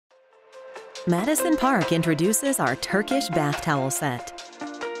Madison Park introduces our Turkish bath towel set.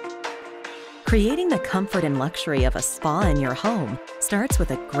 Creating the comfort and luxury of a spa in your home starts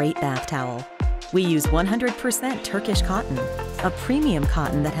with a great bath towel. We use 100% Turkish cotton, a premium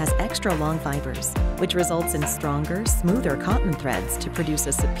cotton that has extra long fibers, which results in stronger, smoother cotton threads to produce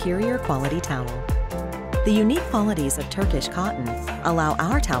a superior quality towel. The unique qualities of Turkish cotton allow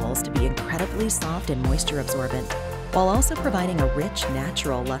our towels to be incredibly soft and moisture absorbent, while also providing a rich,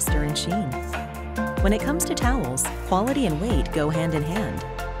 natural luster and sheen. When it comes to towels, quality and weight go hand in hand.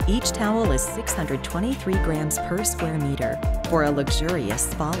 Each towel is 623 grams per square meter for a luxurious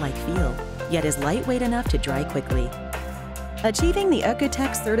spa-like feel, yet is lightweight enough to dry quickly. Achieving the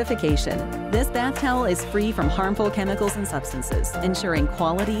Ökotech certification, this bath towel is free from harmful chemicals and substances, ensuring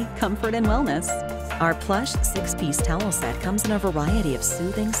quality, comfort, and wellness. Our plush 6-piece towel set comes in a variety of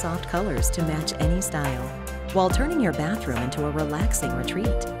soothing, soft colors to match any style, while turning your bathroom into a relaxing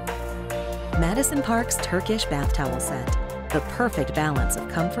retreat. Madison Park's Turkish bath towel set, the perfect balance of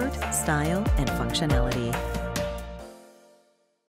comfort, style, and functionality.